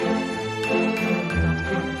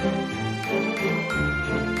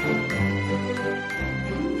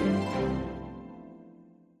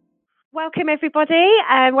welcome everybody.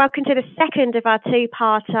 Welcome to the second of our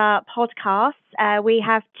two-parter podcasts. We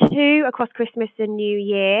have two across Christmas and New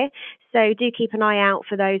Year, so do keep an eye out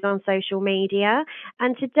for those on social media.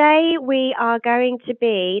 And today we are going to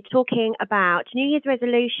be talking about New Year's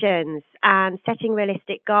resolutions and setting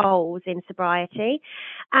realistic goals in sobriety,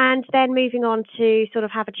 and then moving on to sort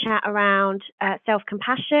of have a chat around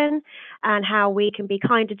self-compassion and how we can be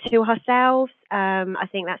kinder to ourselves. I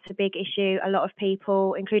think that's a big issue a lot of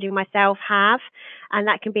people, including myself, have, and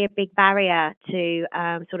that can be a big barrier to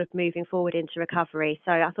sort of moving forward into recovery.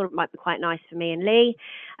 So I thought it might be quite nice for me and Lee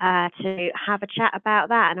to have a chat about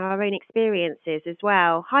that and our own experiences as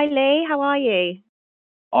well. Hi Lee, how are you?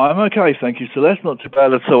 I'm okay, thank you, Celeste. Not too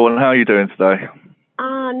bad at all. And how are you doing today?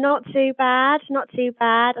 Not too bad, not too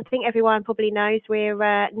bad. I think everyone probably knows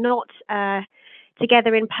we're not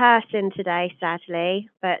together in person today, sadly,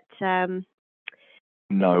 but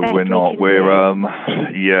no, we're not. We're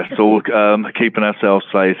yes, all keeping ourselves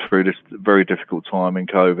safe through this very difficult time in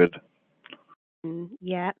COVID.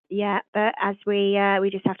 Yeah. But as we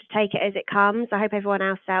just have to take it as it comes. I hope everyone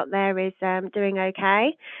else out there is doing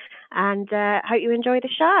okay, and hope you enjoy the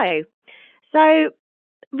show. So,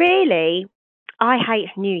 really, I hate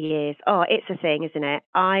New Year's. Oh, it's a thing, isn't it?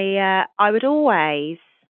 I would always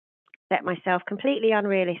set myself completely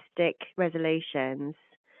unrealistic resolutions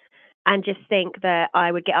and just think that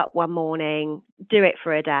I would get up one morning, do it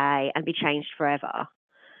for a day, and be changed forever.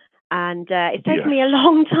 And it's taken me a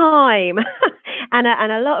long time and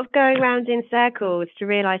a lot of going around in circles to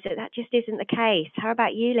realise that just isn't the case. How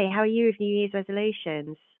about you, Lee? How are you with New Year's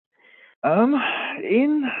resolutions? Back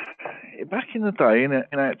in the day,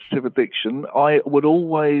 in active addiction,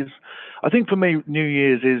 I think for me, New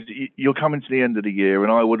Year's is you're coming to the end of the year,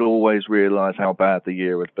 and I would always realise how bad the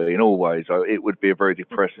year had been. Always, it would be a very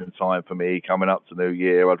depressing time for me coming up to New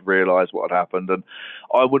Year. I'd realise what had happened, and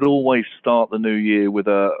I would always start the new year with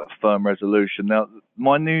a firm resolution. Now,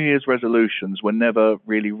 my New Year's resolutions were never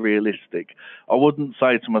really realistic. I wouldn't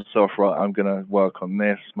say to myself, right, I'm going to work on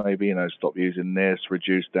this, maybe, stop using this,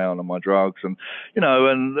 reduce down on my drugs, and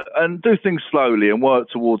and do things slowly and work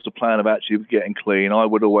towards the plan of actually getting clean. I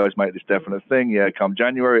would always make this definite thing. Yeah, come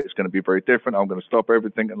January, it's going to be very different. I'm going to stop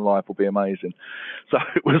everything and life will be amazing. So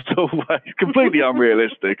it was always completely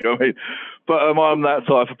unrealistic. I mean, but I'm that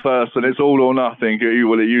type of person. It's all or nothing.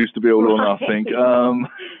 Well, it used to be all or nothing. Right.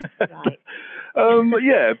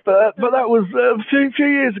 But that was a few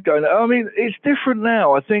years ago now. I mean, it's different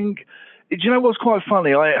now. I think, do you know what's quite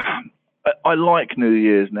funny? I like New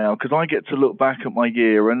Year's now because I get to look back at my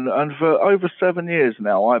year, and for over 7 years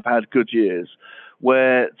now, I've had good years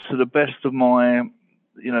where, to the best of my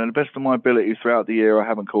ability throughout the year, I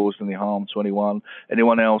haven't caused any harm to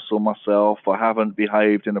anyone else or myself. I haven't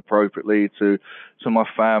behaved inappropriately to my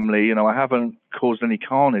family. I haven't caused any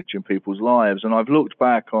carnage in people's lives. And I've looked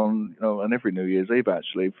back on every New Year's Eve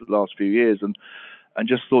actually for the last few years and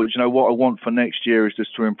just thought, what I want for next year is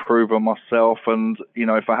just to improve on myself. And,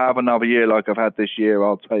 if I have another year like I've had this year,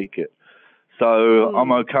 I'll take it. So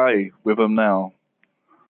I'm okay with them now.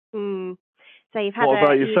 So you've had what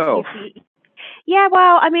about yourself? Yeah,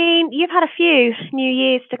 well, I mean, you've had a few New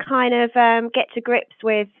Year's to kind of get to grips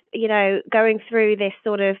with, going through this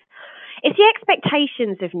sort of, it's the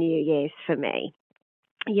expectations of New Year's for me.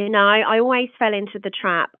 I always fell into the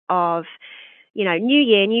trap of, new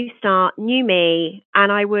year, new start, new me, and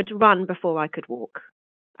I would run before I could walk.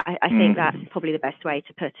 I think that's probably the best way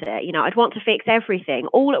to put it. I'd want to fix everything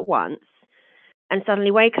all at once and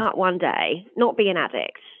suddenly wake up one day, not be an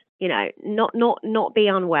addict, not be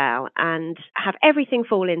unwell, and have everything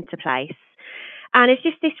fall into place. And it's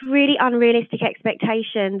just this really unrealistic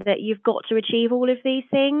expectation that you've got to achieve all of these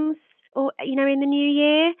things, or in the new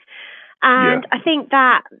year. And I think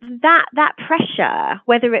that pressure,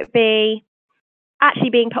 whether it be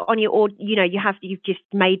actually being put on you, or you've just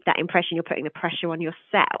made that impression, you're putting the pressure on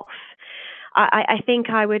yourself. I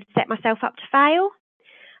think I would set myself up to fail,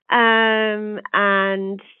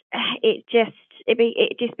 and it just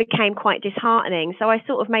became quite disheartening. So I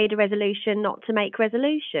sort of made a resolution not to make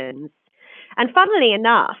resolutions. And funnily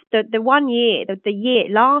enough, the year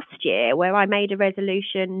last year where I made a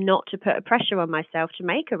resolution not to put a pressure on myself to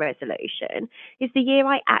make a resolution is the year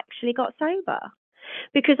I actually got sober,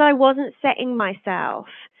 because I wasn't setting myself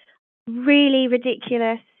really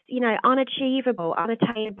ridiculous, unachievable,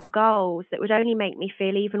 unattainable goals that would only make me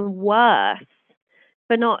feel even worse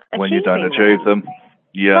for not achieving when you don't achieve them.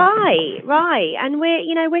 Yeah. Right. And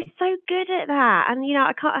we're so good at that. And,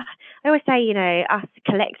 I always say, us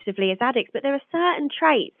collectively as addicts, but there are certain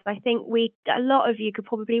traits I think a lot of you could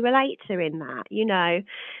probably relate to in that.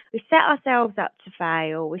 We set ourselves up to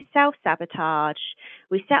fail, we self-sabotage,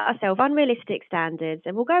 we set ourselves unrealistic standards,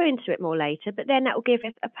 and we'll go into it more later, but then that will give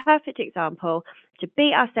us a perfect example to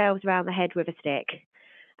beat ourselves around the head with a stick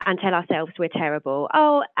and tell ourselves we're terrible.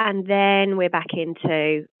 Oh, and then we're back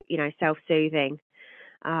into, self-soothing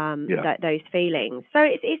those feelings. So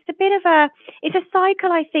it's a bit of it's a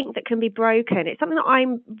cycle, I think, that can be broken. It's something that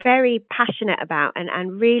I'm very passionate about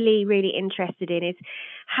and really, really interested in is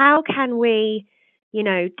how can we,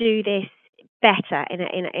 do this better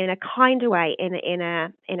in a kind of way, in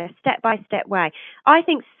a step-by-step way. I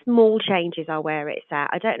think small changes are where it's at.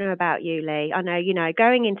 I don't know about you, Lee. I know,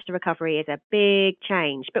 going into recovery is a big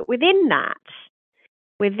change, but within that,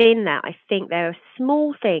 I think there are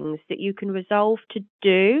small things that you can resolve to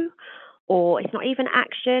do, or it's not even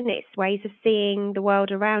action, it's ways of seeing the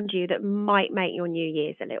world around you that might make your New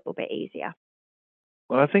Year's a little bit easier.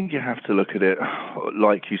 Well, I think you have to look at it,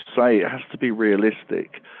 like you say, it has to be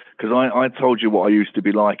realistic. Because I told you what I used to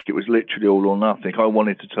be like. It was literally all or nothing. I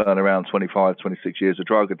wanted to turn around 25, 26 years of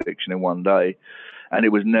drug addiction in one day, and it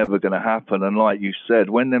was never going to happen. And like you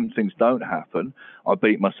said, when them things don't happen, I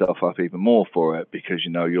beat myself up even more for it because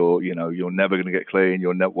you're never going to get clean.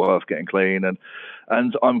 You're never worth getting clean,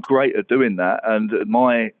 and I'm great at doing that. And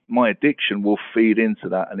my addiction will feed into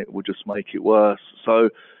that, and it will just make it worse. So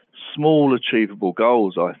small achievable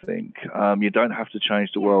goals, I think. You don't have to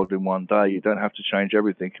change the world in one day. You don't have to change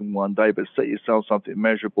everything in one day, but set yourself something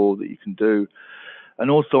measurable that you can do.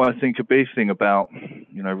 And also, I think a big thing about,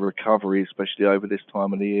 recovery, especially over this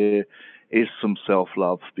time of the year, is some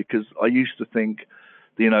self-love. Because I used to think,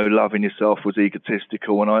 loving yourself was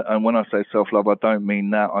egotistical. And when I say self-love, I don't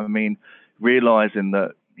mean that. I mean realizing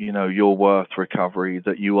that, you're worth recovery,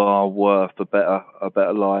 that you are worth a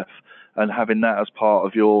better life, and having that as part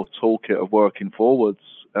of your toolkit of working forwards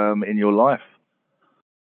in your life.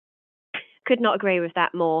 Could not agree with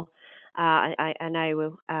that more. I know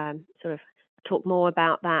we'll sort of talk more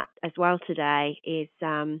about that as well today. Is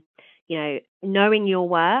knowing your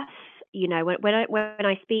worth. When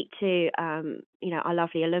I speak to our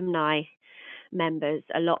lovely alumni members,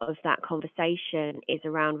 a lot of that conversation is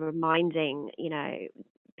around reminding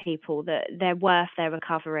people that they're worth their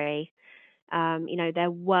recovery. They're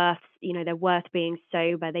worth being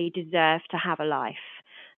sober. They deserve to have a life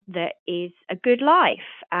that is a good life.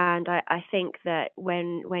 And I think that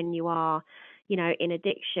when you are, in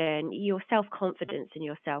addiction, your self-confidence and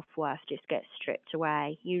your self-worth just gets stripped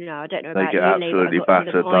away. I don't know about you, Lee. They get absolutely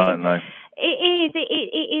battered, don't they?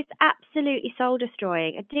 It is absolutely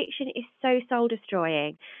soul-destroying. Addiction is so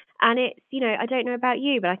soul-destroying. And it's, I don't know about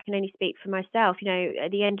you, but I can only speak for myself.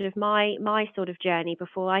 At the end of my sort of journey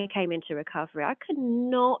before I came into recovery, I could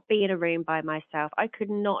not be in a room by myself. I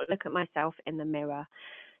could not look at myself in the mirror,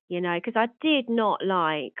 because I did not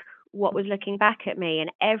like what was looking back at me.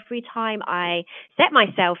 And every time I set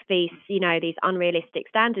myself these unrealistic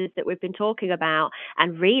standards that we've been talking about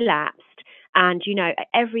and relapsed, and,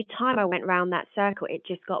 every time I went around that circle, it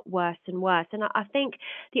just got worse and worse. And I think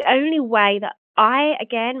the only way that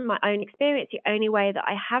my own experience, the only way that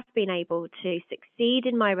I have been able to succeed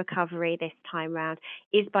in my recovery this time round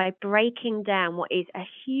is by breaking down what is a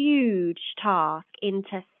huge task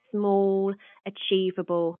into small,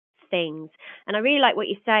 achievable things. And I really like what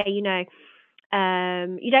you say, you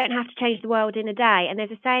don't have to change the world in a day. And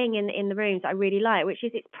there's a saying in the rooms I really like, which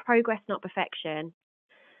is it's progress, not perfection.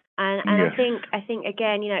 And Yes. I think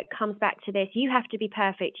again, it comes back to this. You have to be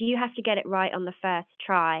perfect. You have to get it right on the first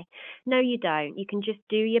try. No, you don't. You can just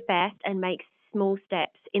do your best and make small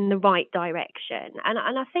steps in the right direction. And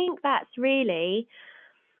I think that's really,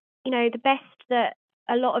 the best that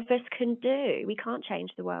a lot of us can do. We can't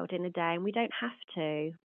change the world in a day, and we don't have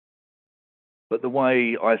to. But the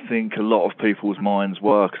way I think a lot of people's minds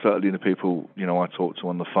work, certainly the people I talk to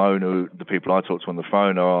on the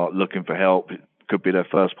phone, are looking for help. It could be their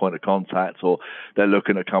first point of contact, or they're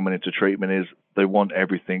looking at coming into treatment. Is they want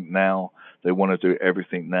everything now. They want to do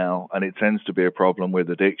everything now, and it tends to be a problem with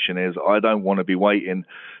addiction. Is I don't want to be waiting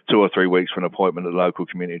 2 or 3 weeks for an appointment at the local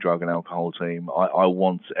community drug and alcohol team. I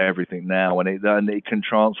want everything now, and it can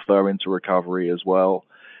transfer into recovery as well.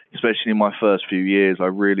 Especially in my first few years, I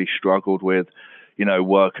really struggled with,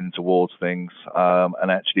 working towards things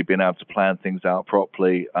and actually being able to plan things out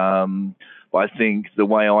properly. But I think the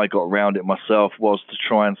way I got around it myself was to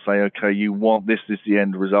try and say, okay, this is the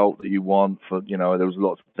end result that you want. For there was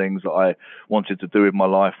lots of things that I wanted to do in my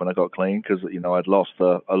life when I got clean because I'd lost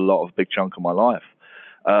a lot of big chunk of my life.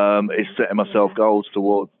 It's setting myself goals to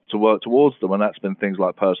work towards them, and that's been things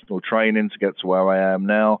like personal training to get to where I am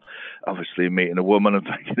now. Obviously, meeting a woman and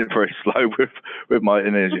taking it very slow with my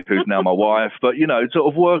who's now my wife. But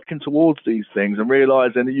sort of working towards these things and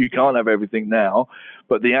realizing that you can't have everything now.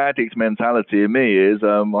 But the addict mentality in me is,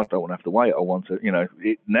 I don't want to have to wait. I want to,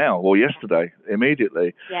 it now or yesterday,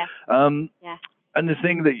 immediately. Yeah. Yeah. And the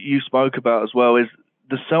thing that you spoke about as well is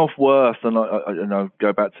the self-worth, and I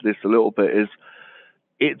go back to this a little bit, is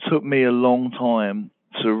it took me a long time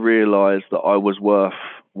to realize that I was worth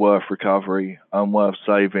recovery and worth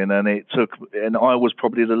saving, and I was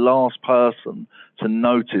probably the last person to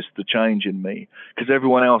notice the change in me, because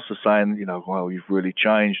everyone else was saying, well, you've really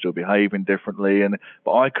changed or behaving differently,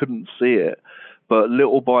 but I couldn't see it. But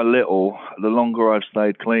little by little, the longer I've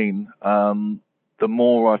stayed clean, the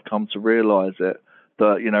more I've come to realize it,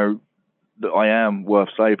 that that I am worth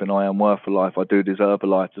saving, I am worth a life, I do deserve a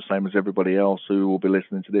life, the same as everybody else who will be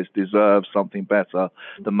listening to this deserves something better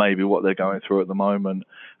than maybe what they're going through at the moment.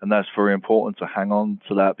 And that's very important to hang on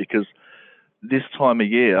to that, because this time of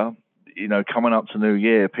year, coming up to New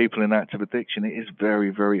Year, people in active addiction, it is very,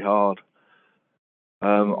 very hard.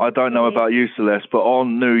 I don't know about you, Celeste, but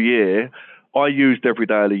on New Year, I used every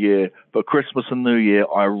day of the year, but Christmas and New Year,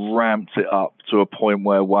 I ramped it up to a point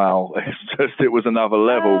where, wow, it was another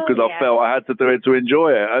level, because I felt I had to do it to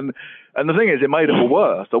enjoy it. And the thing is, it made it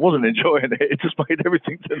worse. I wasn't enjoying it. It just made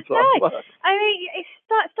everything 10 times worse. I mean,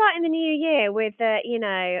 starting the new year with,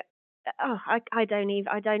 I don't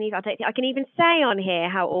think I can even say on here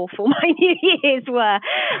how awful my New Year's were.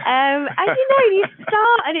 As you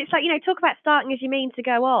start, and it's like, talk about starting as you mean to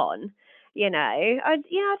go on. I'd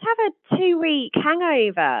have a 2-week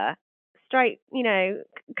hangover, straight,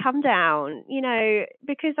 come down,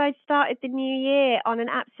 because I'd started the new year on an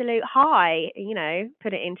absolute high,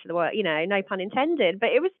 put it into the word, no pun intended,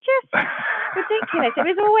 but it was just ridiculous. It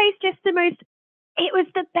was always just it was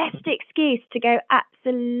the best excuse to go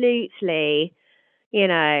absolutely,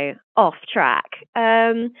 off track.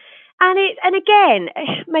 And again,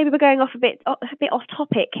 maybe we're going off a bit off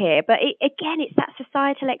topic here, but it's that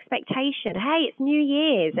societal expectation. Hey, it's New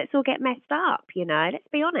Year's, let's all get messed up. Let's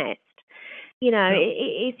be honest.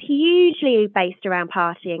 It's hugely based around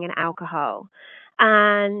partying and alcohol,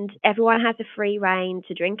 and everyone has a free rein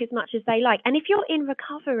to drink as much as they like. And if you're in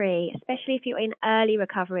recovery, especially if you're in early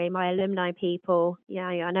recovery, my alumni people,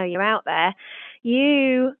 I know you're out there,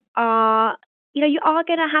 you are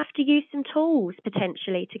going to have to use some tools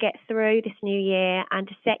potentially to get through this new year and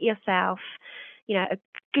to set yourself, a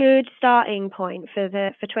good starting point for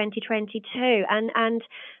 2022. And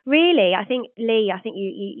really, I think, Lee,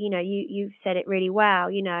 you said it really well.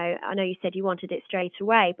 I know you said you wanted it straight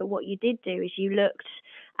away, but what you did do is you looked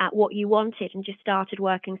at what you wanted and just started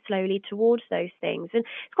working slowly towards those things. And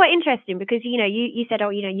it's quite interesting because, you said,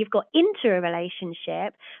 you've got into a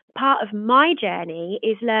relationship. Part of my journey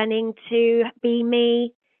is learning to be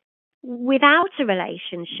me without a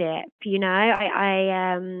relationship.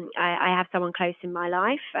 I have someone close in my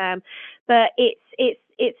life, but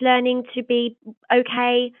it's learning to be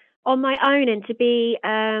okay on my own and to be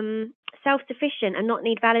self-sufficient and not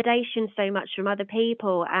need validation so much from other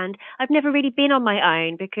people. And I've never really been on my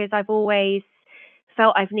own because I've always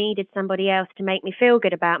felt I've needed somebody else to make me feel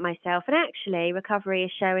good about myself. And actually, recovery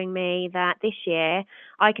is showing me that this year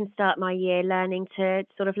I can start my year learning to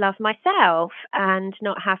sort of love myself and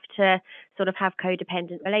not have to sort of have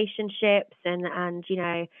codependent relationships and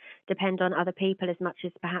depend on other people as much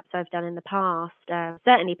as perhaps I've done in the past.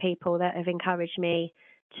 Certainly people that have encouraged me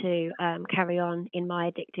to carry on in my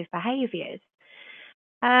addictive behaviours.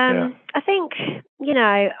 I think,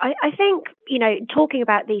 talking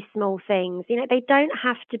about these small things, they don't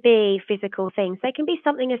have to be physical things. They can be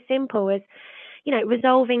something as simple as,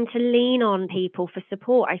 resolving to lean on people for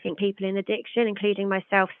support. I think people in addiction, including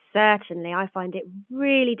myself, certainly, I find it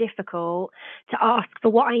really difficult to ask for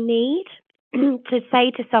what I need, to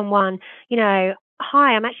say to someone,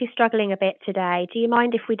 hi, I'm actually struggling a bit today. Do you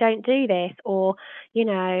mind if we don't do this? Or,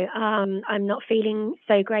 I'm not feeling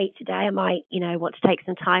so great today. I might, want to take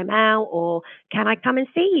some time out, or can I come and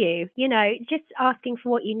see you? Just asking for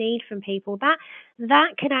what you need from people. That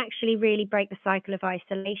can actually really break the cycle of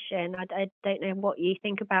isolation. I don't know what you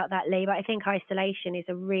think about that, Lee, but I think isolation is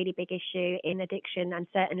a really big issue in addiction and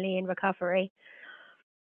certainly in recovery.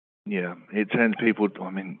 Yeah, it tends people.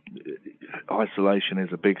 I mean, isolation is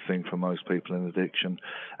a big thing for most people in addiction,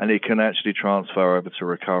 and it can actually transfer over to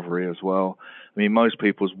recovery as well. I mean, most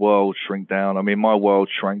people's world shrink down. I mean, my world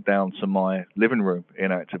shrank down to my living room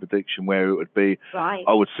in active addiction, where it would be, Right.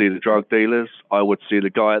 I would see the drug dealers, I would see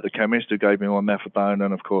the guy at the chemist who gave me my methadone,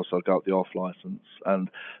 and of course I'd go up the off license, and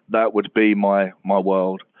that would be my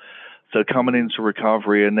world. So coming into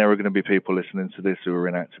recovery, and there are going to be people listening to this who are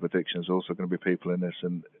in active addiction. There's also going to be people in this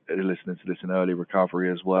and listening to this in early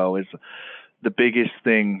recovery as well. Is the biggest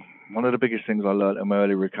thing. One of the biggest things I learned in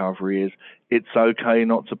early recovery is it's okay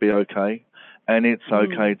not to be okay, and it's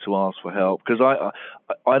okay to ask for help. Because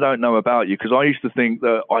I don't know about you, because I used to think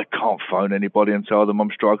that I can't phone anybody and tell them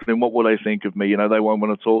I'm struggling. What will they think of me? You know, they won't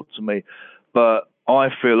want to talk to me. But I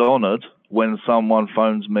feel honoured when someone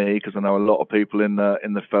phones me, because I know a lot of people in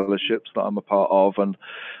the fellowships that I'm a part of, and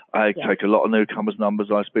I take a lot of newcomers' numbers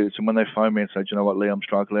I speak to, and when they phone me and say, "Do you know what, Lee, I'm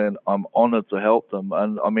struggling," I'm honoured to help them.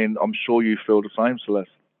 And I mean, I'm sure you feel the same, Celeste.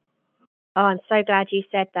 Oh, I'm so glad you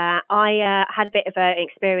said that. I had a bit of an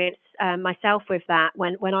experience myself with that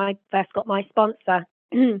when I first got my sponsor.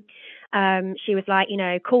 She was like,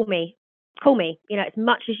 call me, as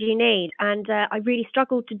much as you need. And I really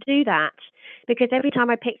struggled to do that because every time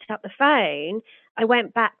I picked up the phone, I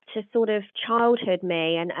went back to sort of childhood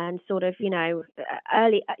me and sort of,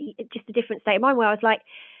 early, just a different state of mind where I was like,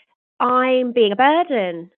 I'm being a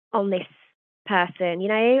burden on this person,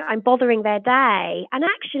 I'm bothering their day. And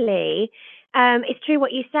actually, it's true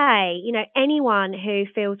what you say, anyone who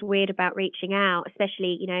feels weird about reaching out,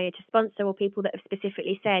 especially, to sponsor or people that have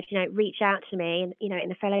specifically said, reach out to me and, in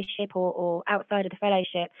the fellowship or outside of the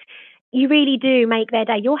fellowship, you really do make their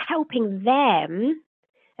day. You're helping them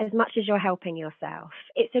as much as you're helping yourself.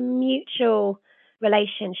 It's a mutual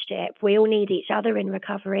relationship. We all need each other in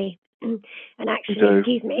recovery. And actually,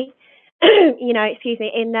 excuse me, in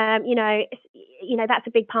that's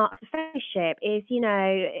a big part of the fellowship is,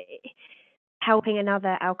 helping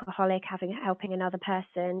another alcoholic, helping another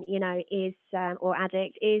person, is or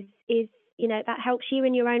addict is that helps you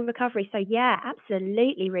in your own recovery. So yeah,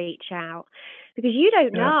 absolutely reach out because you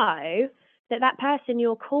don't know that person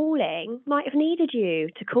you're calling might have needed you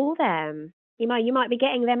to call them. You might be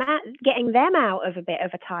getting them out of a bit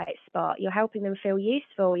of a tight spot. You're helping them feel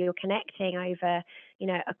useful. You're connecting over,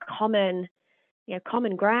 a common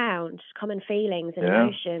ground, common feelings and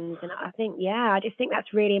emotions. And I just think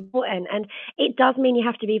that's really important. And it does mean you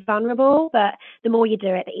have to be vulnerable, but the more you do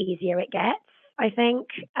it, the easier it gets, I think.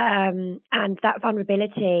 And that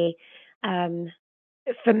vulnerability,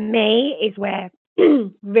 for me, is where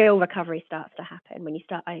real recovery starts to happen, when you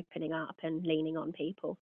start opening up and leaning on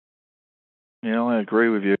people. Yeah, I agree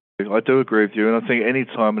with you. I do agree with you. And I think any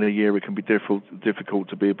time in the year it can be difficult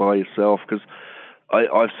to be by yourself because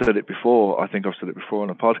I've said it before. I think I've said it before on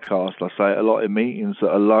a podcast. I say it a lot in meetings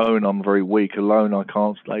that alone I'm very weak. Alone I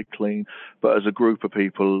can't stay clean. But as a group of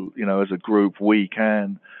people, as a group, we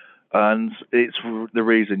can. And it's the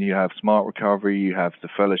reason you have Smart Recovery, you have the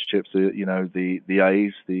fellowships, the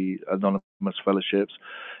A's, the Anonymous Fellowships.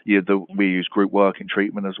 We use group work in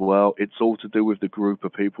treatment as well. It's all to do with the group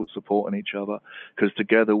of people supporting each other because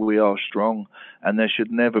together we are strong. And there should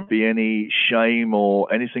never be any shame or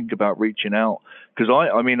anything about reaching out. Because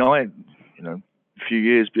a few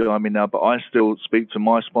years behind me now, but I still speak to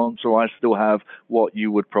my sponsor. I still have what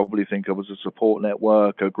you would probably think of as a support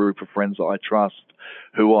network, a group of friends that I trust,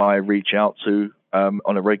 who I reach out to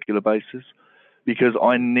on a regular basis, because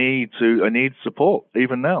I need support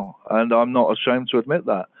even now, and I'm not ashamed to admit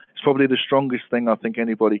that. It's probably the strongest thing I think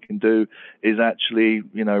anybody can do is actually,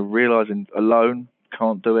 realizing alone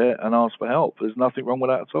can't do it and ask for help. There's nothing wrong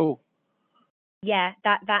with that at all. Yeah,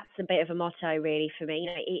 that's a bit of a motto really for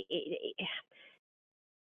me.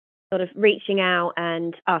 Sort of reaching out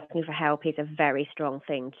and asking for help is a very strong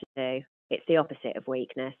thing to do. It's the opposite of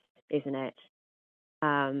weakness, isn't it?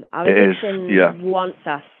 Our addiction wants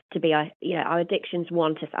us to be, our addictions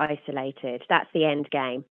want us isolated. That's the end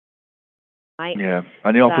game, right? Yeah,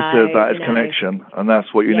 and the opposite of that is connection, and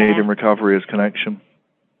that's what you need in recovery is connection.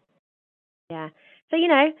 Yeah. So,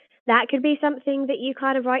 that could be something that you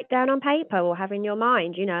kind of write down on paper or have in your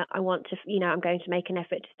mind. I want to, I'm going to make an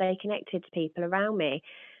effort to stay connected to people around me.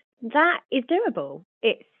 That is doable.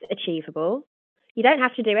 It's achievable. You don't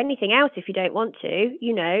have to do anything else if you don't want to.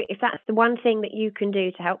 If that's the one thing that you can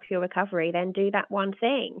do to help your recovery, then do that one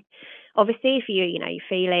thing. Obviously, if you're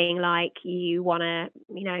feeling like you want to,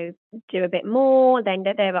 do a bit more, then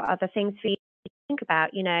there are other things for you to think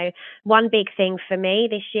about. One big thing for me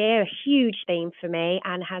this year, a huge theme for me,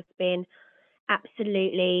 and has been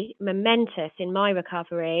absolutely momentous in my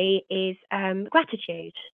recovery is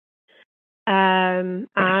gratitude.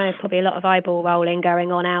 Probably a lot of eyeball rolling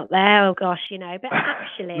going on out there. Oh gosh, but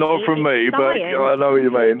actually, Not from me, science. But I know what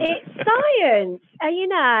you mean. It's science.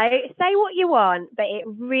 Say what you want, but it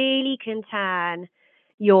really can turn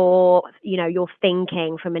your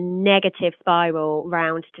thinking from a negative spiral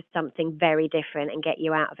round to something very different and get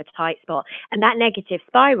you out of a tight spot. And that negative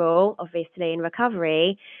spiral, obviously in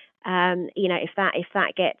recovery, if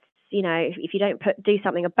that gets, if you don't do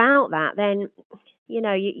something about that, then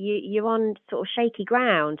you're on sort of shaky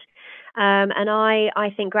ground. And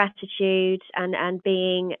I think gratitude and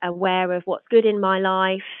being aware of what's good in my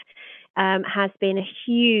life has been a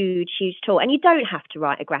huge tool. And you don't have to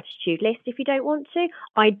write a gratitude list if you don't want to.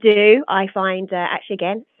 I do. I find, actually,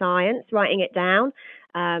 again, science, writing it down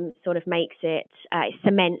sort of makes it, it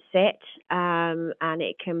cements it, and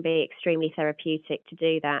it can be extremely therapeutic to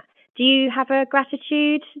do that. Do you have a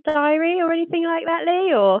gratitude diary or anything like that,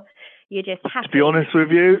 Lee? Or you're just happy? To be honest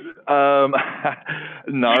with you, no,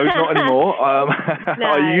 not anymore. No.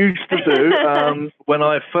 I used to do, when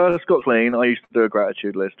I first got clean, I used to do a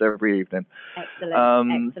gratitude list every evening.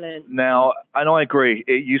 Excellent. Now, and I agree,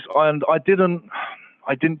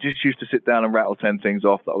 I didn't just used to sit down and rattle 10 things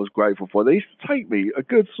off that I was grateful for. They used to take me a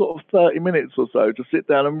good sort of 30 minutes or so to sit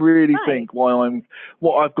down and really think what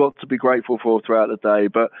I've got to be grateful for throughout the day.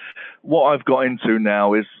 But what I've got into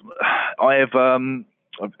now is I have,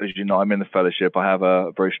 as you know, I'm in the fellowship. I have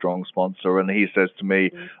a very strong sponsor, and he says to me,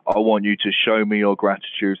 I want you to show me your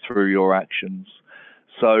gratitude through your actions.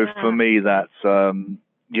 So for me, that's,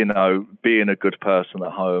 being a good person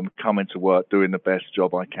at home, coming to work, doing the best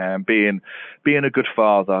job I can, being a good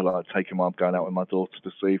father, like I'm going out with my daughter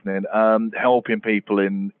this evening, helping people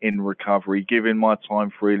in recovery, giving my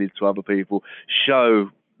time freely to other people, show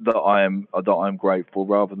that I'm grateful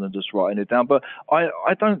rather than just writing it down. But I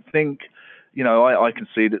don't think, I can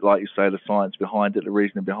see that, like you say, the science behind it, the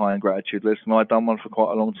reasoning behind gratitude lists, and I've done one for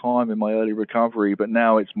quite a long time in my early recovery, but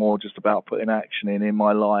now it's more just about putting action in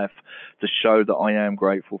my life to show that I am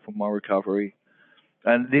grateful for my recovery.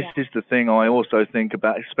 And this is the thing I also think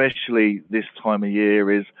about, especially this time of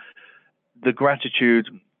year, is the gratitude.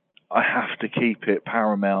 I have to keep it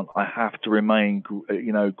paramount. I have to remain,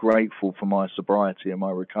 grateful for my sobriety and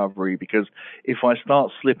my recovery, because if I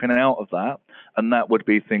start slipping out of that, and that would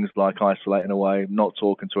be things like isolating away, not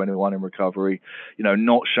talking to anyone in recovery,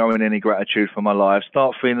 not showing any gratitude for my life,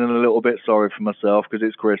 start feeling a little bit sorry for myself because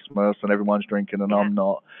it's Christmas and everyone's drinking and I'm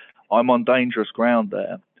not. I'm on dangerous ground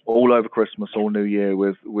there. All over Christmas, all New Year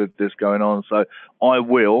with this going on. So I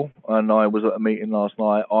will, and I was at a meeting last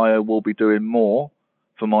night, I will be doing more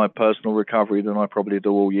for my personal recovery than I probably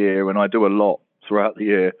do all year, and I do a lot throughout the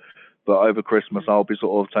year, but over Christmas I'll be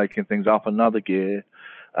sort of taking things up another gear,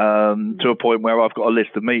 to a point where I've got a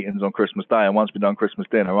list of meetings on Christmas Day, and once we've done Christmas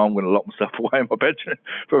dinner, I'm going to lock myself away in my bedroom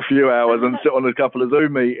for a few hours and sit on a couple of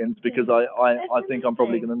Zoom meetings, because I think I'm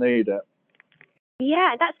probably going to need it.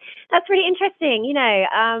 Yeah, that's really interesting.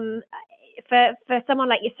 For someone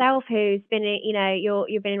like yourself who's been,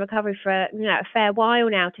 you've been in recovery for a fair while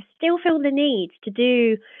now, to still feel the need to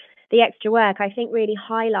do the extra work, I think really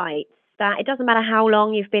highlights that it doesn't matter how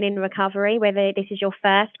long you've been in recovery, whether this is your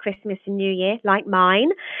first Christmas and New Year like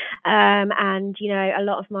mine, and a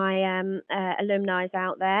lot of my alumni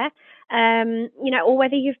out there, or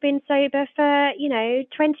whether you've been sober for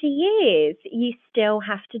 20 years, you still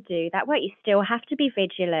have to do that work. You still have to be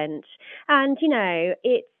vigilant, and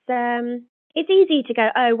it's easy to go,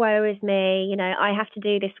 oh, woe is me, I have to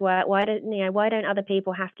do this work. Why don't other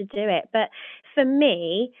people have to do it? But for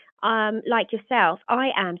me, like yourself,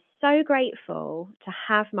 I am so grateful to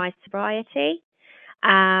have my sobriety,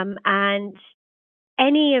 and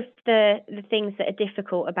any of the things that are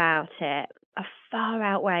difficult about it are far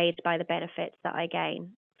outweighed by the benefits that I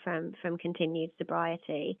gain from continued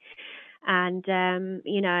sobriety. And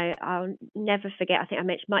I'll never forget, I think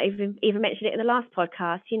might even mentioned it in the last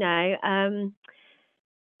podcast,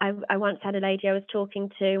 I once had a lady I was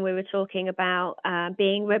talking to, and we were talking about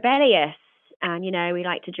being rebellious, and we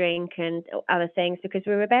like to drink and other things because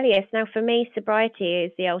we're rebellious. Now for me, sobriety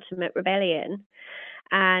is the ultimate rebellion,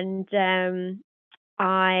 and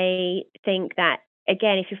I think that,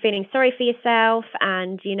 again, if you're feeling sorry for yourself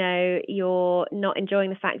and you're not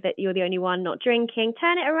enjoying the fact that you're the only one not drinking,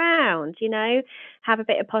 turn it around. Have a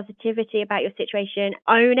bit of positivity about your situation,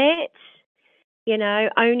 own it,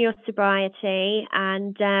 own your sobriety,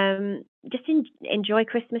 and just enjoy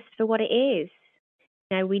Christmas for what it is.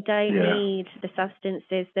 We don't need the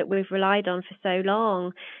substances that we've relied on for so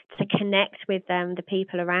long to connect with the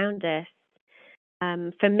people around us.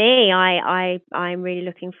 For me, I'm really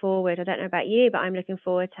looking forward. I don't know about you, but I'm looking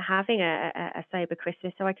forward to having a sober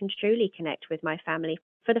Christmas so I can truly connect with my family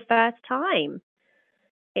for the first time.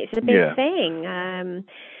 It's a big Yeah. thing.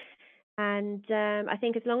 And I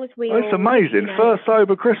think as long as we Oh, it's all, amazing. First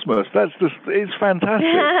sober Christmas. It's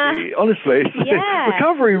fantastic. Honestly, yeah,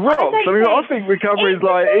 recovery rocks. I think recovery is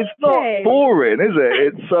like, it's not boring, is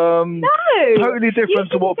it? It's no, totally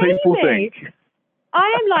different to what people think. I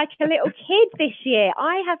am like a little kid this year.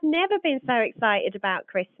 I have never been so excited about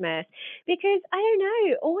Christmas because I don't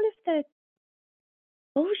know, all of the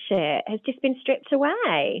bullshit has just been stripped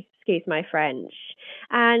away. Excuse my French,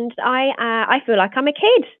 and I feel like I'm a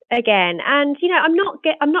kid again. And I'm not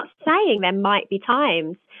saying there might be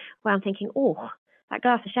times where I'm thinking, oh, that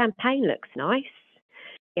glass of champagne looks nice,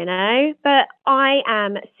 but I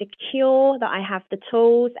am secure that I have the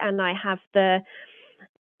tools and I have the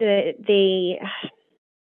I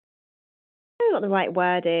don't know what the right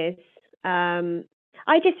word is.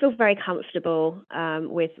 I just feel very comfortable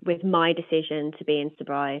with my decision to be in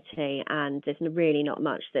sobriety, and there's really not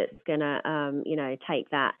much that's gonna take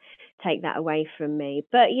that away from me.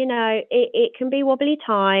 But it can be wobbly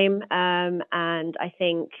time, and I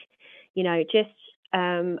think just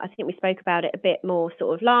I think we spoke about it a bit more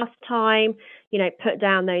sort of last time. Put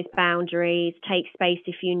down those boundaries, take space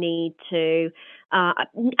if you need to.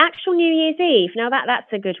 Actual New Year's Eve. Now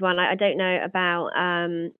that's a good one. I don't know about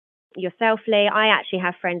yourself, Lee. I actually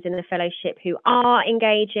have friends in the fellowship who are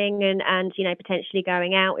engaging and potentially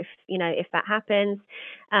going out if that happens.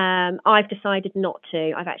 I've decided not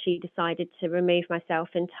to. I've actually decided to remove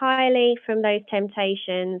myself entirely from those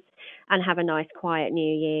temptations and have a nice quiet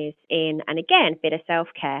New Year's and again, bit of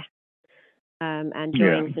self-care. And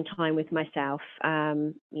enjoying some time with myself,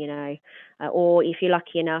 or if you're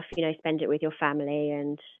lucky enough, spend it with your family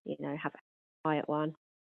and, have a quiet one.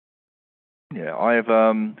 Yeah, I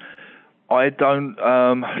don't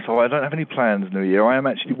have any plans New Year. I am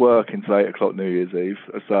actually working till 8 o'clock New Year's Eve,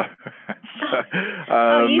 so.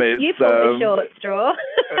 You pulled the short straw.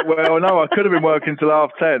 Well, no, I could have been working till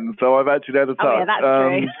 10:30, so I've actually had a touch. Oh, yeah, that's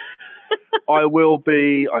true. I will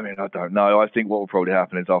be. I don't know. I think what will probably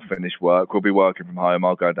happen is I'll finish work. We'll be working from home.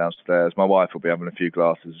 I'll go downstairs. My wife will be having a few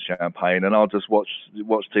glasses of champagne, and I'll just watch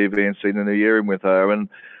TV and see the New Year in with her. And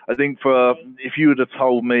I think if you would have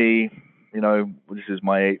told me, this is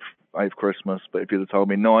my eighth Christmas, but if you'd have told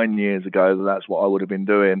me 9 years ago that that's what I would have been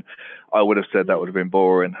doing, I would have said that would have been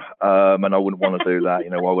boring, and I wouldn't want to do that.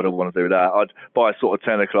 Why would I want to do that? By sort of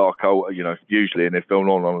 10 o'clock, usually, and if in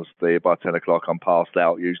all honesty, by 10 o'clock I'm passed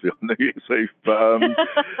out usually on New Year's Eve. But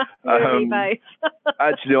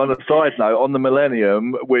actually, on a side note, on the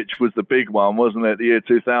Millennium, which was the big one, wasn't it? The year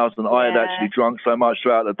 2000, I had actually drunk so much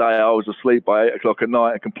throughout the day, I was asleep by 8 o'clock at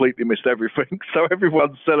night and completely missed everything. So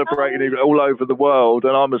everyone's celebrating all over the world,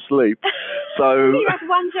 and I'm asleep. So you had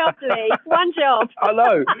one job, Lee. One job. I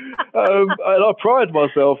know. And I pride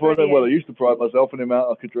myself on it. Well, I used to pride myself on the amount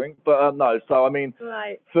I could drink, but no. So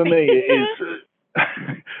for me, it is.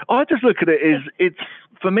 I just look at it as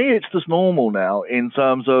for me, it's just normal now. In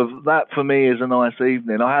terms of that, for me, is a nice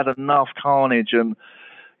evening. I had enough carnage and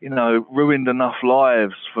ruined enough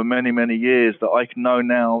lives for many, many years that I can know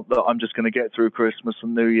now that I'm just going to get through Christmas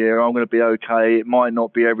and New Year. I'm going to be okay. It might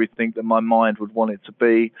not be everything that my mind would want it to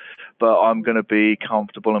be, but I'm going to be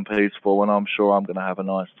comfortable and peaceful, and I'm sure I'm going to have a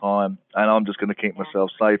nice time. And I'm just going to keep myself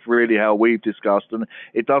safe, really, how we've discussed. And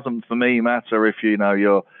it doesn't, for me, matter if,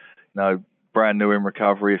 you're, brand new in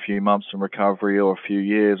recovery, a few months in recovery, or a few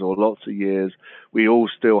years, or lots of years. We all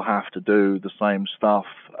still have to do the same stuff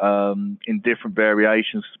in different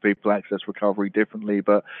variations, because people access recovery differently,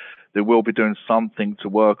 but they will be doing something to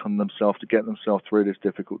work on themselves to get themselves through this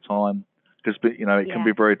difficult time. Because it can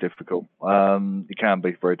be very difficult. It can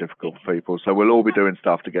be very difficult for people. So we'll all be doing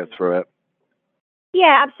stuff to get through it.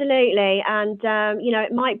 Yeah, absolutely. And,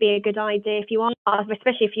 it might be a good idea if you are,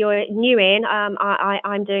 especially if you're new in,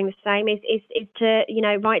 I'm doing the same, is to,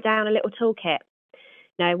 write down a little toolkit.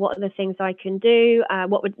 What are the things I can do?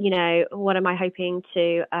 What am I hoping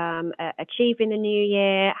to achieve in the new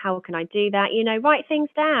year? How can I do that? Write things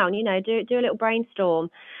down, do a little brainstorm.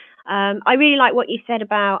 I really like what you said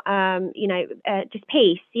about, just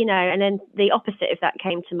peace, and then the opposite of that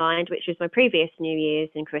came to mind, which was my previous New Year's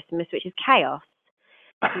and Christmas, which is chaos.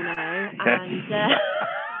 And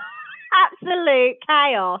absolute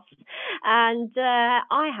chaos. And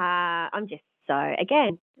I'm just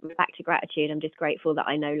again, back to gratitude. I'm just grateful that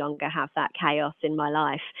I no longer have that chaos in my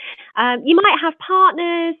life. You might have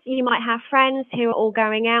partners, you might have friends who are all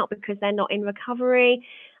going out because they're not in recovery.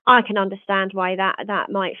 I can understand why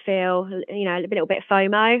that might feel, a little bit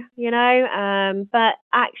FOMO, but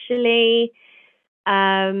actually,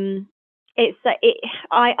 My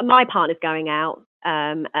partner's going out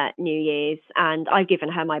at New Year's, and I've given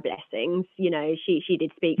her my blessings. She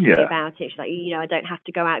did speak to me about it. She's like, I don't have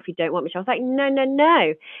to go out if you don't want me. So I was like,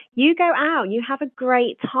 no, you go out, you have a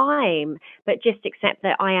great time, but just accept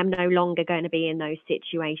that I am no longer going to be in those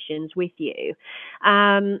situations with you.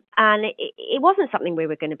 And it wasn't something we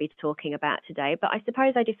were going to be talking about today, but I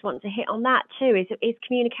suppose I just want to hit on that too, is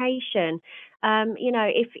communication.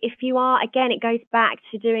 If you are, again, it goes back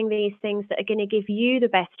to doing these things that are going to give you the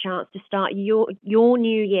best chance to start your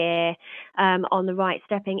new year on the right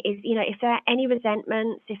stepping. If there are any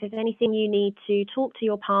resentments, if there's anything you need to talk to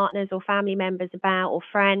your partners or family members about, or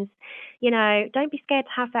friends, don't be scared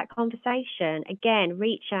to have that conversation. Again,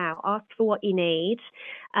 reach out, ask for what you need.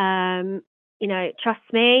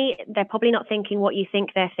 Trust me, they're probably not thinking what you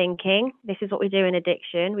think they're thinking. This is what we do in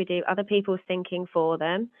addiction. We do other people's thinking for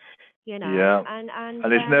them. And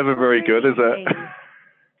it's never very good, is it?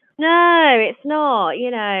 No, it's not.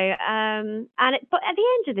 But at the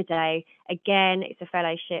end of the day, again, it's a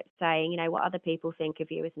fellowship saying, what other people think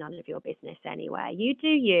of you is none of your business anyway. You do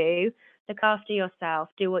you, look after yourself,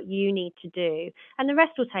 do what you need to do, and the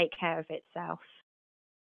rest will take care of itself.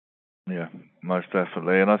 Yeah, most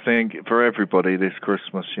definitely. And I think for everybody this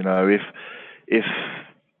Christmas, if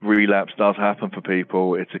relapse does happen for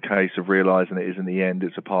people, it's a case of realizing it is, in the end,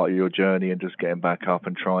 it's a part of your journey, and just getting back up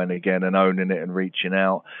and trying again and owning it and reaching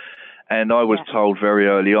out. And I was told very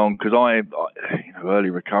early on, because early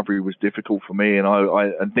recovery was difficult for me,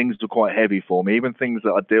 and things were quite heavy for me, even things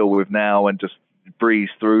that I deal with now and just breeze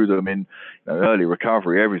through them. In early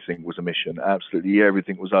recovery, everything was a mission. Absolutely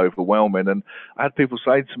everything was overwhelming. And I had people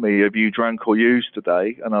say to me, have you drank or used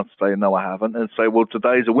today? And I'd say, no, I haven't. And say, well,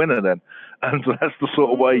 today's a winner then. And that's the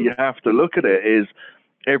sort of way you have to look at it, is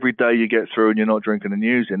every day you get through and you're not drinking and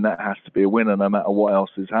using, that has to be a winner, no matter what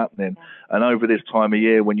else is happening. And over this time of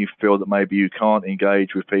year, when you feel that maybe you can't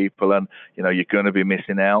engage with people and you're going to be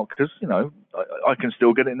missing out, because I can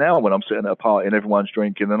still get it now when I'm sitting at a party and everyone's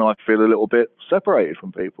drinking and I feel a little bit separated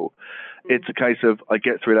from people. It's a case of I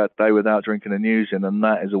get through that day without drinking and using, and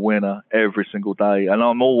that is a winner every single day. And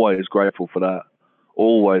I'm always grateful for that.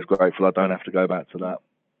 Always grateful I don't have to go back to that.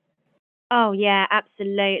 Oh yeah,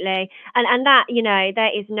 absolutely. And that,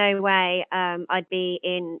 there is no way I'd be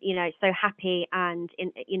in, so happy and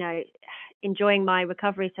enjoying my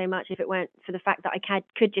recovery so much if it weren't for the fact that I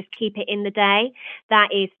could just keep it in the day.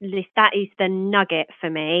 That is the nugget for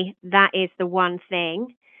me. That is the one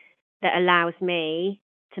thing that allows me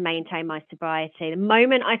to maintain my sobriety. The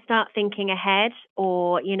moment I start thinking ahead,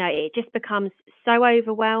 or it just becomes so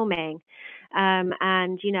overwhelming.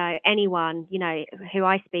 And anyone who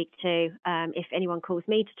I speak to, if anyone calls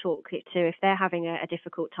me to talk to, if they're having a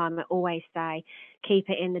difficult time, I always say, keep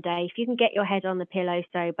it in the day. If you can get your head on the pillow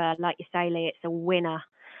sober, like you say, Lee, it's a winner.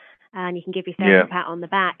 And you can give yourself a pat on the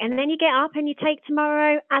back, and then you get up and you take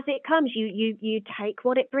tomorrow as it comes. You take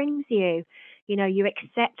what it brings you. You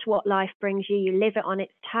accept what life brings you. You live it on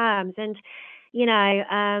its terms. And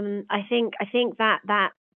I think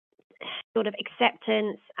that sort of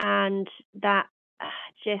acceptance and that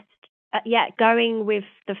going with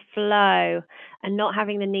the flow and not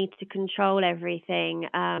having the need to control everything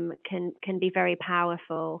can be very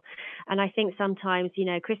powerful. And I think sometimes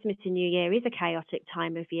Christmas and New Year is a chaotic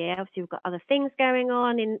time of year. Obviously we've got other things going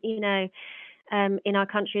on in our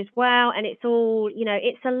country as well, and it's all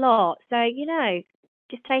it's a lot. So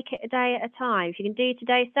just take it a day at a time. If you can do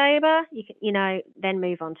today sober, you can then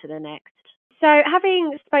move on to the next. So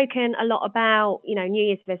having spoken a lot about, New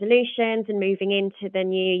Year's resolutions and moving into the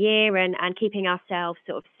new year and keeping ourselves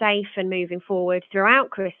sort of safe and moving forward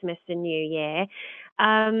throughout Christmas and New Year,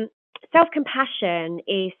 self-compassion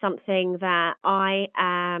is something that I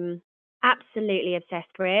am absolutely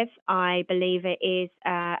obsessed with. I believe it is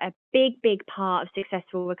a big, big part of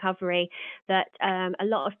successful recovery that a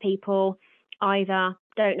lot of people either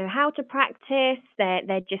don't know how to practice,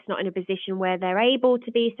 they're just not in a position where they're able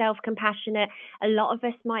to be self-compassionate. A lot of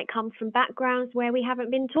us might come from backgrounds where we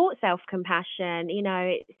haven't been taught self-compassion.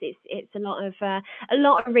 It's a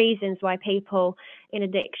lot of reasons why people in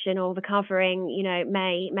addiction or recovering,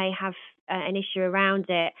 may have an issue around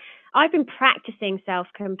it. I've been practicing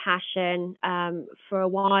self-compassion for a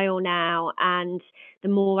while now, and the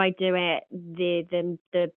more I do it,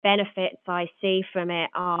 the benefits I see from it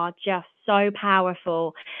are just so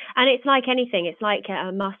powerful. And it's like anything, it's like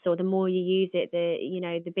a muscle. The more you use it,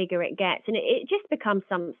 the bigger it gets, and it just becomes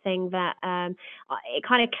something that it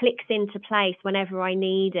kind of clicks into place whenever I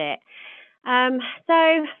need it.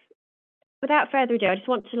 So without further ado, I just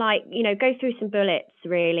want to go through some bullets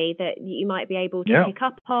really that you might be able to pick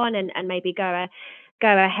up on and maybe go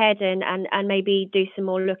go ahead and maybe do some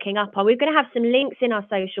more looking up on. We're going to have some links in our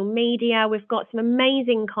social media. We've got some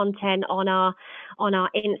amazing content on our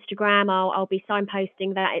Instagram. I'll be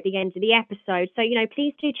signposting that at the end of the episode. So,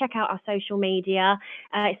 please do check out our social media.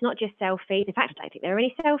 It's not just selfies. In fact, I don't think there are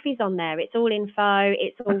any selfies on there. It's all info.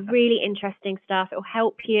 It's all really interesting stuff. It'll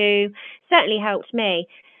help you. Certainly helped me.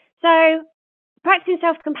 So practicing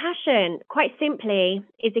self-compassion, quite simply,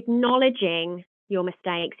 is acknowledging your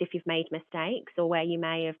mistakes if you've made mistakes or where you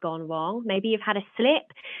may have gone wrong. Maybe you've had a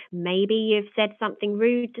slip. Maybe you've said something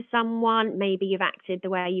rude to someone. Maybe you've acted the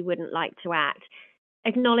way you wouldn't like to act.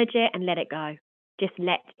 Acknowledge it and let it go. Just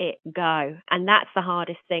let it go. And that's the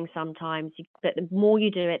hardest thing sometimes. But the more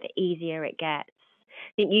you do it, the easier it gets.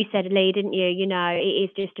 I think you said, Lee, didn't you? It is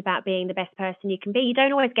just about being the best person you can be. You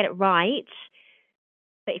don't always get it right.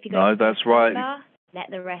 But if you go that's right. Let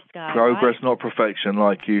the rest go. Progress, right? not perfection,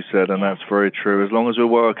 like you said, and that's very true. As long as we're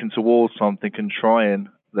working towards something and trying,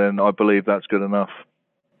 then I believe that's good enough.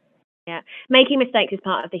 Yeah, making mistakes is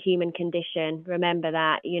part of the human condition. Remember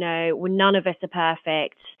that. None of us are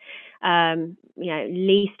perfect.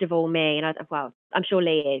 Least of all me. And I'm sure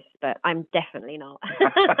Lee is, but I'm definitely not.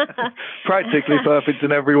 Practically perfect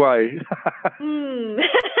in every way.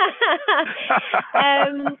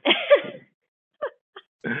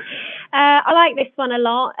 I like this one a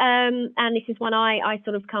lot, and this is one I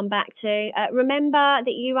sort of come back to. Remember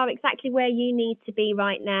that you are exactly where you need to be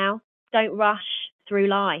right now. Don't rush through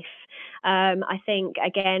life. I think,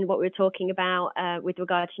 again, what we were talking about with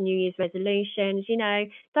regard to New Year's resolutions,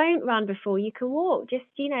 don't run before you can walk. Just,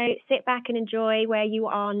 sit back and enjoy where you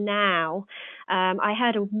are now. I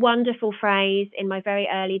heard a wonderful phrase in my very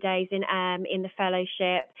early days in the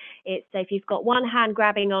fellowship. It's if you've got one hand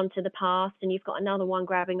grabbing onto the past and you've got another one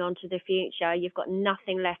grabbing onto the future, you've got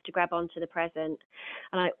nothing left to grab onto the present.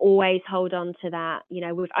 And I always hold on to that.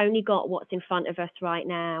 We've only got what's in front of us right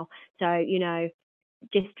now. So,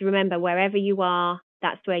 just remember, wherever you are,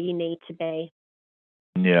 that's where you need to be.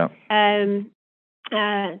 Yeah.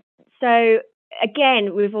 So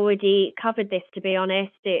again, we've already covered this, to be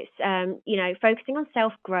honest. It's, focusing on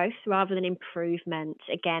self-growth rather than improvement.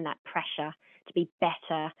 Again, that pressure to be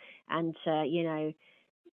better and to,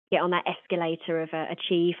 get on that escalator of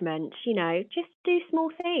achievement. Just do small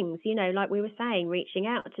things, like we were saying, reaching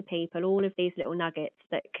out to people, all of these little nuggets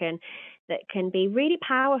that can be really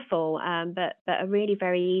powerful, but are really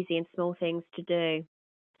very easy and small things to do.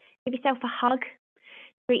 Give yourself a hug.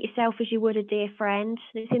 Treat yourself as you would a dear friend.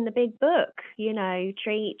 It's in the big book.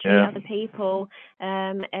 Treat other people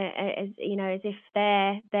as as if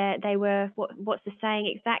they were what's the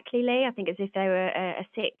saying exactly, Lee? I think as if they were a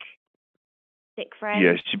sick friend.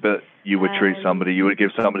 Yes, but you would treat somebody. You would give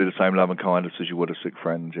somebody the same love and kindness as you would a sick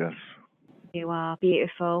friend. Yes. You are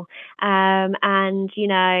beautiful. And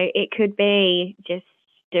it could be just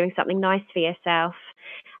doing something nice for yourself.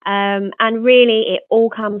 And really, it all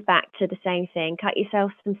comes back to the same thing. Cut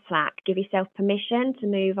yourself some slack. Give yourself permission to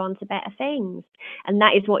move on to better things. And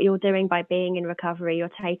that is what you're doing by being in recovery. You're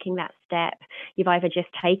taking that step. You've either just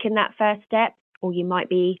taken that first step, or you might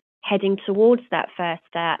be heading towards that first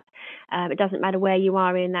step. It doesn't matter where you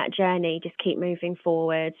are in that journey. Just keep moving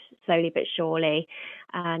forward, slowly but surely.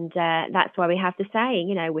 And that's why we have the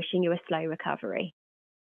saying, wishing you a slow recovery.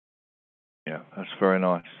 Yeah, that's very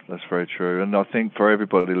nice. That's very true. And I think for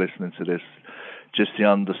everybody listening to this, just the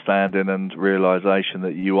understanding and realization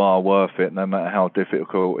that you are worth it, no matter how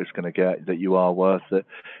difficult it's going to get, that you are worth it.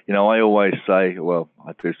 I always say, well,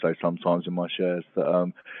 I do say sometimes in my shares that,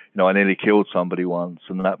 I nearly killed somebody once,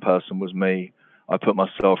 and that person was me. I put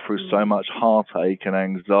myself through so much heartache and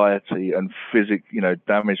anxiety and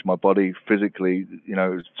damaged my body physically. It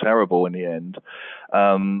was terrible in the end.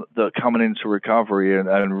 That coming into recovery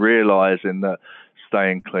and realizing that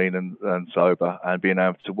staying clean and sober and being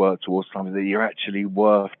able to work towards something that you're actually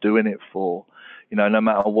worth doing it for. No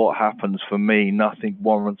matter what happens, for me, nothing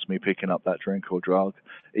warrants me picking up that drink or drug,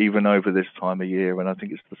 even over this time of year. And I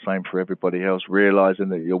think it's the same for everybody else, realizing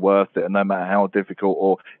that you're worth it. And no matter how difficult,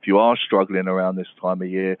 or if you are struggling around this time of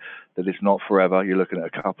year, that it's not forever. You're looking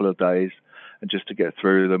at a couple of days, and just to get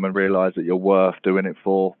through them and realize that you're worth doing it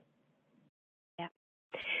for.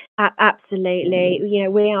 Absolutely.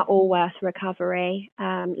 We are all worth recovery.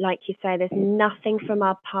 Like you say, there's nothing from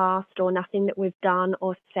our past or nothing that we've done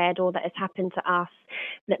or said or that has happened to us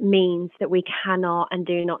that means that we cannot and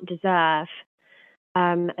do not deserve,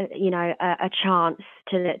 a chance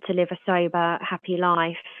to live a sober, happy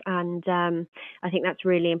life. And I think that's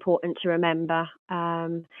really important to remember.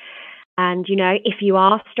 And, if you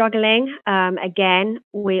are struggling, again,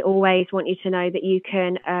 we always want you to know that you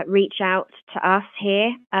can reach out to us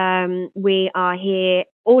here. We are here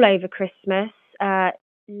all over Christmas.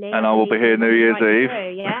 Lee, and I will be here New Year's Eve.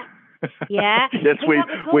 Yeah. Yeah. Yes,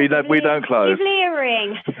 we don't close. Give Lee a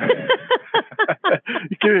ring.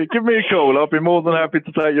 Give me a call. I'll be more than happy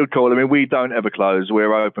to take your call. I mean, we don't ever close.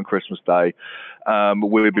 We're open Christmas Day.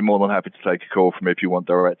 We'd be more than happy to take a call from if you want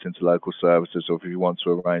direct into local services, or if you want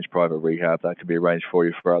to arrange private rehab, that can be arranged for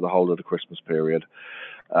you throughout the whole of the Christmas period,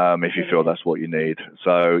 if you feel that's what you need.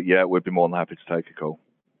 So, yeah, we'd be more than happy to take a call.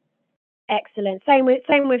 Excellent. Same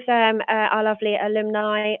with our lovely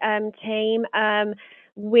alumni team. I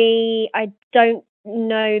don't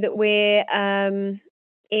know that we're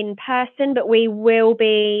in person, but we will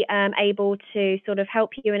be able to sort of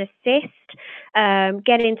help you and assist.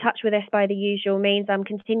 Get in touch with us by the usual means. I'm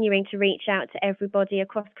continuing to reach out to everybody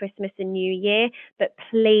across Christmas and New Year, but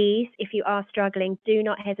please, if you are struggling, do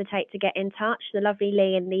not hesitate to get in touch. The lovely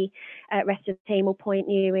Lee and the rest of the team will point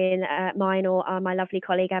you in mine or my lovely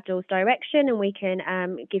colleague Abdul's direction, and we can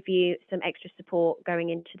give you some extra support going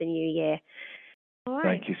into the new year. All right.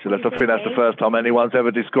 Thank you, Celeste. I think that's the first time anyone's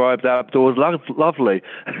ever described Abdul as lovely.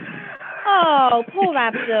 Oh, poor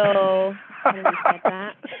Abdul. I never said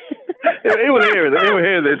that. He will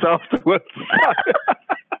hear this afterwards.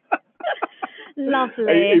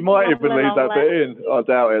 Lovely. He might even leave that bit in. I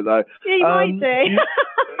doubt it, though. He might do.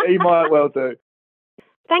 He might well do.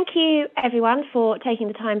 Thank you, everyone, for taking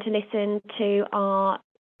the time to listen to our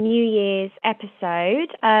New Year's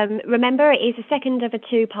episode. Remember, it is the second of a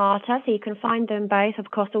two-parter, so you can find them both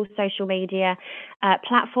across all social media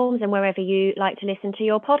platforms and wherever you like to listen to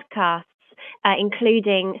your podcasts,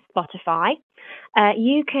 including Spotify.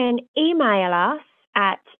 You can email us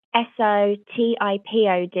at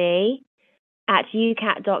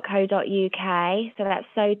sotipod@ucat.co.uk. So that's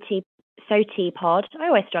sotipod. I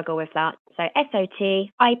always struggle with that. So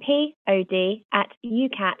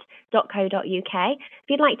sotipod@ucat.co.uk. If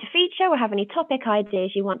you'd like to feature or have any topic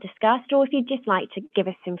ideas you want discussed, or if you'd just like to give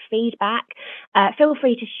us some feedback, feel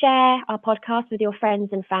free to share our podcast with your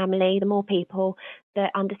friends and family. The more people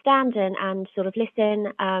that understand and sort of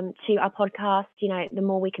listen to our podcast, the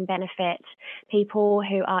more we can benefit people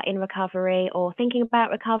who are in recovery or thinking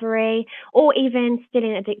about recovery, or even still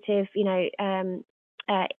in addictive,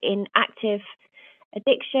 in active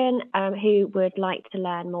addiction, who would like to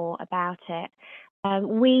learn more about it.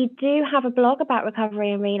 We do have a blog about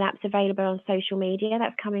recovery and relapse available on social media.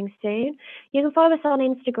 That's coming soon. You can follow us on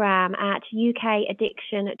Instagram at UK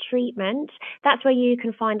Addiction Treatment. That's where you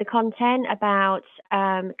can find the content about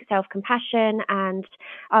self-compassion and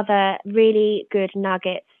other really good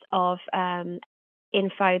nuggets of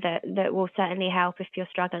info that will certainly help if you're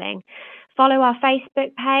struggling. Follow our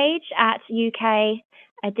Facebook page at UK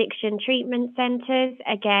Addiction Treatment Centres.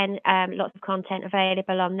 Again, lots of content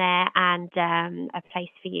available on there, and a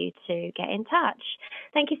place for you to get in touch.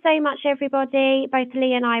 Thank you so much, everybody. Both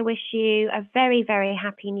Lee and I wish you a very, very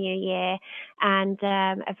happy new year and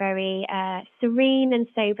a very serene and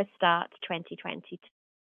sober start to 2022.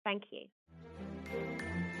 Thank you.